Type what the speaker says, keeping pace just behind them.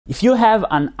If you have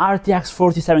an RTX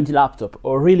 4070 laptop,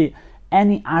 or really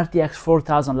any RTX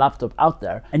 4000 laptop out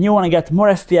there, and you want to get more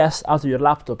FPS out of your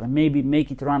laptop and maybe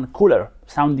make it run cooler,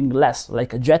 sounding less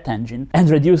like a jet engine, and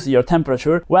reduce your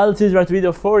temperature, well, this is the right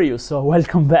video for you. So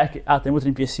welcome back at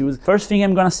ImWateringPSUs. First thing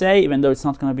I'm gonna say, even though it's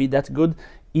not gonna be that good,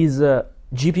 is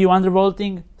GPU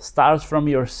undervolting starts from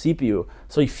your CPU.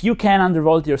 So if you can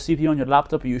undervolt your CPU on your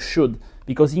laptop, you should,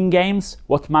 because in games,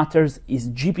 what matters is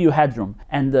GPU headroom,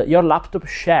 and your laptop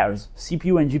shares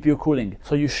CPU and GPU cooling.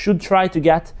 So you should try to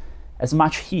get as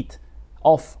much heat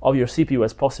off of your CPU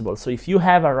as possible. So if you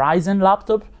have a Ryzen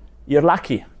laptop, you're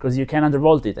lucky because you can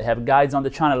undervolt it. I have guides on the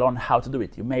channel on how to do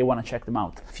it. You may want to check them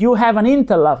out. If you have an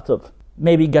Intel laptop,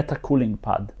 maybe get a cooling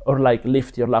pad or like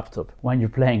lift your laptop when you're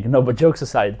playing. No, but jokes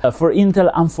aside. For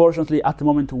Intel, unfortunately, at the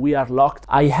moment we are locked.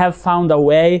 I have found a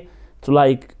way to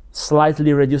like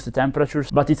slightly reduce the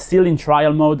temperatures, but it's still in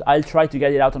trial mode. I'll try to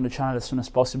get it out on the channel as soon as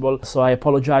possible. So I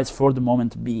apologize for the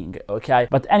moment being, okay?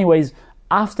 But anyways,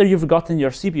 after you've gotten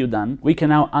your CPU done, we can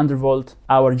now undervolt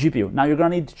our GPU. Now you're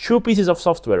gonna need two pieces of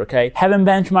software, okay? Heaven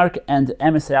Benchmark and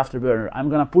MSI Afterburner. I'm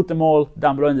gonna put them all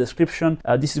down below in the description.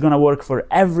 This is gonna work for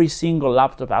every single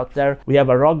laptop out there. We have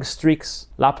a RoG Strix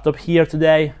laptop here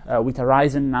today with a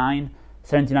Ryzen 9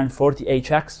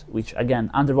 7940HX, which again,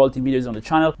 undervolting videos on the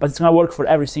channel, but it's gonna work for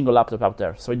every single laptop out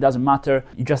there. So it doesn't matter,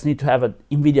 you just need to have an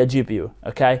NVIDIA GPU,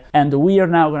 okay? And we are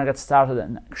now gonna get started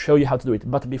and show you how to do it.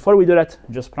 But before we do that,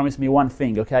 just promise me one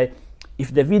thing, okay?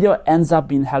 If the video ends up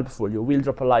being helpful, you will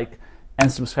drop a like and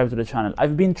subscribe to the channel.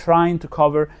 I've been trying to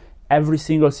cover every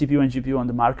single CPU and GPU on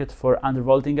the market for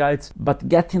undervolting guides, but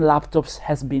getting laptops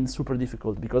has been super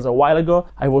difficult because a while ago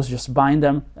I was just buying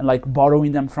them and like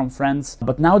borrowing them from friends,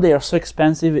 but now they are so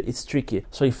expensive, it's tricky.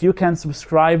 So if you can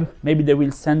subscribe, maybe they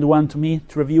will send one to me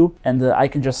to review, and I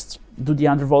can just do the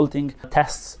undervolting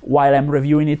tests while I'm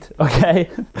reviewing it, okay?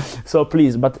 So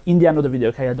please, but in the end of the video,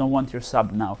 okay, I don't want your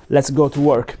sub now. Let's go to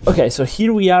work. Okay, so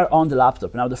here we are on the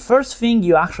laptop. Now the first thing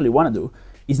you actually want to do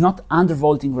is not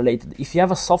undervolting related. If you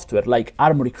have a software like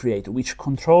Armory Create, which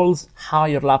controls how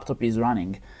your laptop is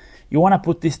running, you want to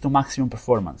put this to maximum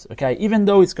performance, okay? Even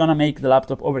though it's gonna make the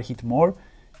laptop overheat more,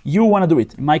 you want to do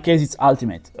it. In my case, it's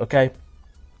Ultimate, okay?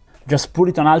 Just put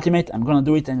it on Ultimate. I'm gonna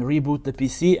do it and reboot the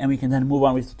PC, and we can then move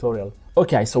on with the tutorial.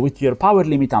 Okay, so with your power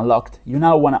limit unlocked, you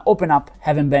now want to open up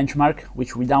Heaven Benchmark,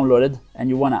 which we downloaded, and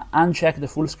you want to uncheck the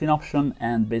full screen option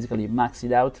and basically max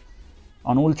it out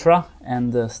on Ultra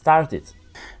and start it.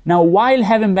 Now, while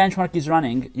Heaven Benchmark is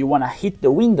running, you want to hit the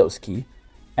Windows key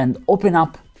and open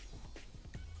up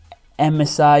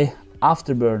MSI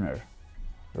Afterburner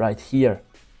right here.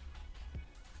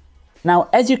 Now,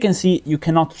 as you can see, you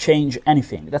cannot change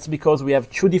anything. That's because we have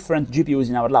two different GPUs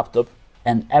in our laptop,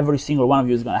 and every single one of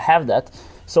you is going to have that.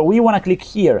 So we want to click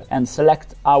here and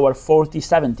select our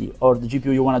 4070 or the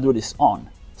GPU you want to do this on.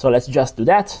 So let's just do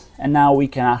that, and now we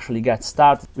can actually get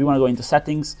started. We want to go into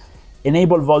settings,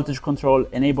 enable voltage control,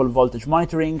 enable voltage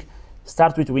monitoring,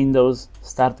 start with Windows,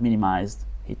 start minimized,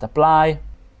 hit apply,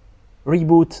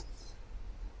 reboot,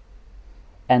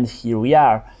 and here we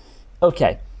are.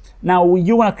 Okay, now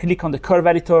you want to click on the curve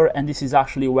editor, and this is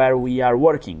actually where we are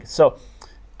working. So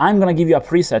I'm going to give you a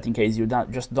preset in case you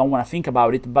just don't want to think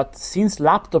about it, but since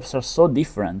laptops are so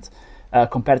different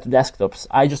compared to desktops,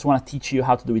 I just want to teach you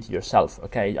how to do it yourself,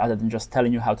 okay, other than just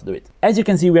telling you how to do it. As you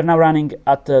can see, we're now running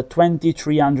at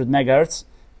 2300 megahertz,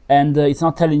 and it's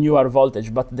not telling you our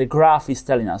voltage, but the graph is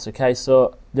telling us, okay?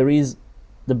 So there is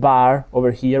the bar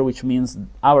over here, which means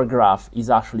our graph is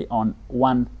actually on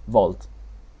 1 volt,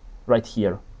 right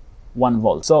here, 1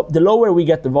 volt. So the lower we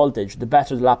get the voltage, the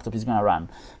better the laptop is gonna run.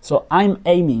 So I'm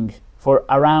aiming for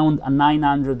around a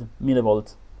 900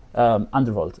 millivolt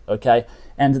undervolt, okay?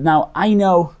 And now I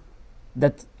know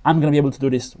that I'm gonna be able to do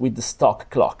this with the stock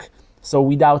clock, so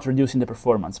without reducing the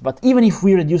performance. But even if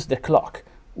we reduce the clock,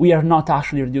 we are not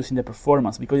actually reducing the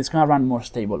performance because it's gonna run more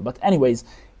stable. But anyways,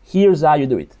 here's how you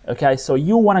do it, okay? So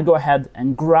you wanna go ahead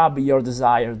and grab your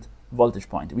desired voltage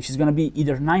point, which is gonna be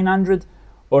either 900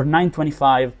 or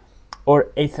 925 or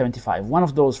 875, one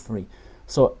of those three.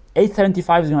 So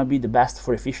 875 is going to be the best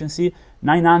for efficiency,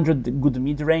 900 the good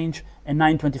mid-range, and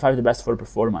 925 the best for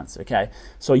performance, okay?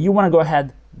 So you want to go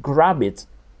ahead, grab it.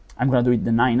 I'm going to do it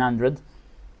the 900.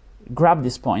 Grab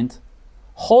this point,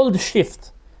 hold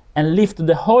shift, and lift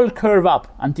the whole curve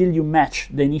up until you match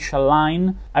the initial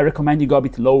line. I recommend you go a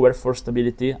bit lower for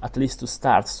stability, at least to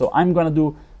start. So I'm going to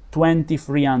do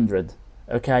 2300,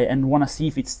 okay, and want to see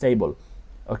if it's stable.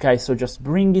 Okay, so just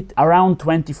bring it around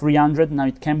 2300. Now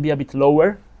it can be a bit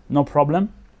lower, no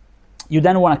problem. You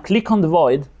then want to click on the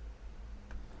void,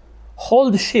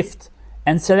 hold shift,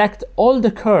 and select all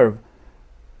the curve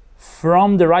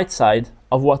from the right side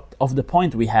of the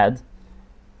point we had,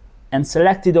 and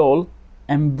select it all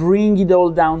and bring it all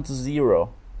down to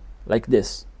 0, like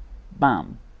this.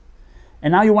 Bam.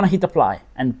 And now you want to hit apply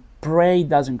and pray it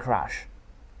doesn't crash.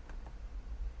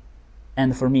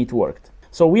 And for me it worked.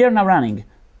 So we are now running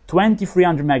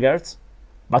 2300 megahertz,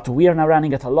 but we are now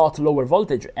running at a lot lower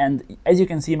voltage, and as you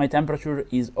can see, my temperature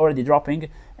is already dropping,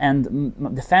 and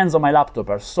the fans on my laptop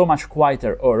are so much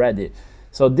quieter already.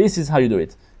 So this is how you do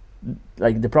it,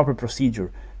 like the proper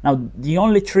procedure. Now the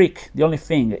only trick, the only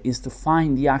thing is to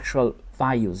find the actual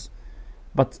values.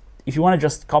 But if you want to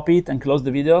just copy it and close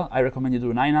the video, I recommend you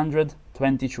do 900,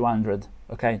 2200,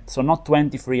 okay? So not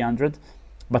 2300,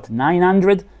 but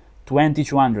 900,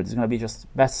 2200 is going to be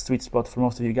just best sweet spot for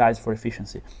most of you guys for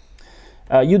efficiency.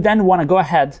 You then want to go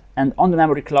ahead and on the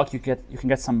memory clock you can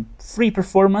get some free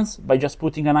performance by just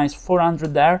putting a nice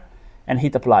 400 there and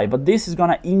hit apply. But this is going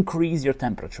to increase your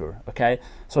temperature, okay?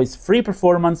 So it's free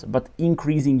performance but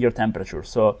increasing your temperature.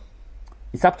 So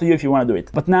it's up to you if you want to do it.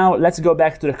 But now let's go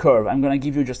back to the curve. I'm going to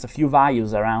give you just a few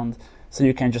values around so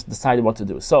you can just decide what to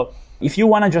do. So if you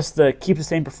want to just keep the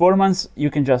same performance, you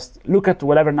can just look at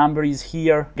whatever number is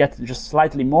here, get just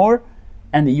slightly more,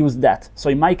 and use that. So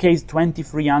in my case,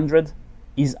 2300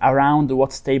 is around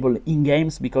what's stable in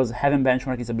games, because Heaven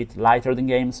benchmark is a bit lighter than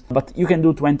games, but you can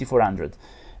do 2400.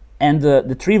 And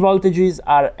the 3 voltages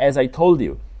are as I told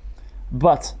you.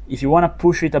 But if you want to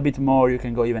push it a bit more, you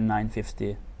can go even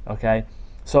 950, okay?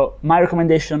 So my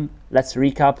recommendation, let's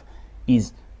recap,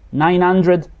 is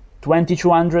 900,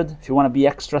 2200 if you want to be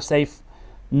extra safe,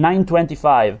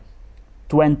 925,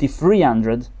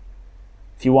 2300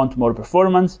 if you want more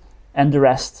performance, and the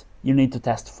rest you need to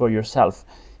test for yourself.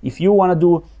 If you want to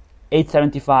do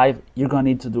 875, you're going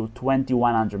to need to do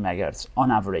 2100 megahertz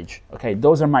on average. Okay,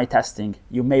 those are my testing.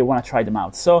 You may want to try them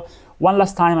out. So one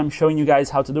last time, I'm showing you guys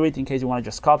how to do it in case you want to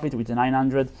just copy it with the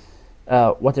 900.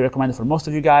 What I recommend for most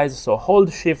of you guys. So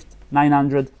hold shift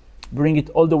 900, bring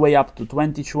it all the way up to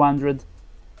 2200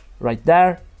 right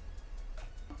there.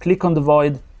 Click on the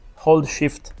void, hold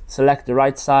shift, select the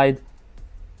right side,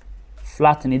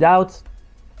 flatten it out,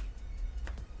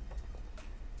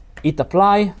 hit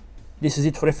apply. This is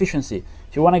it for efficiency.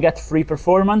 If you want to get free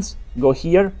performance, go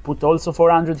here, put also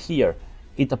 400 here,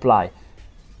 hit apply.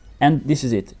 And this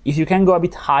is it. If you can go a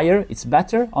bit higher, it's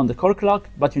better on the core clock,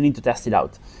 but you need to test it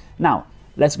out. Now,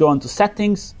 let's go on to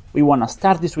settings. We want to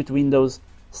start this with Windows,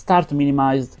 start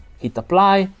minimized, hit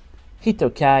apply, hit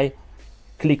OK,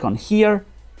 click on here,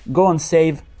 go on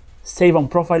save, save on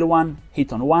profile 1,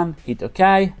 hit on 1, hit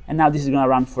OK, and now this is going to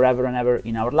run forever and ever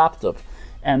in our laptop.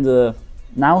 And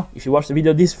now, if you watched the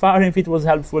video this far, if it was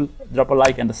helpful, drop a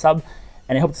like and a sub,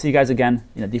 and I hope to see you guys again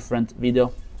in a different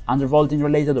video, undervolting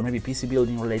related or maybe PC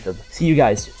building related. See you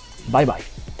guys. Bye bye.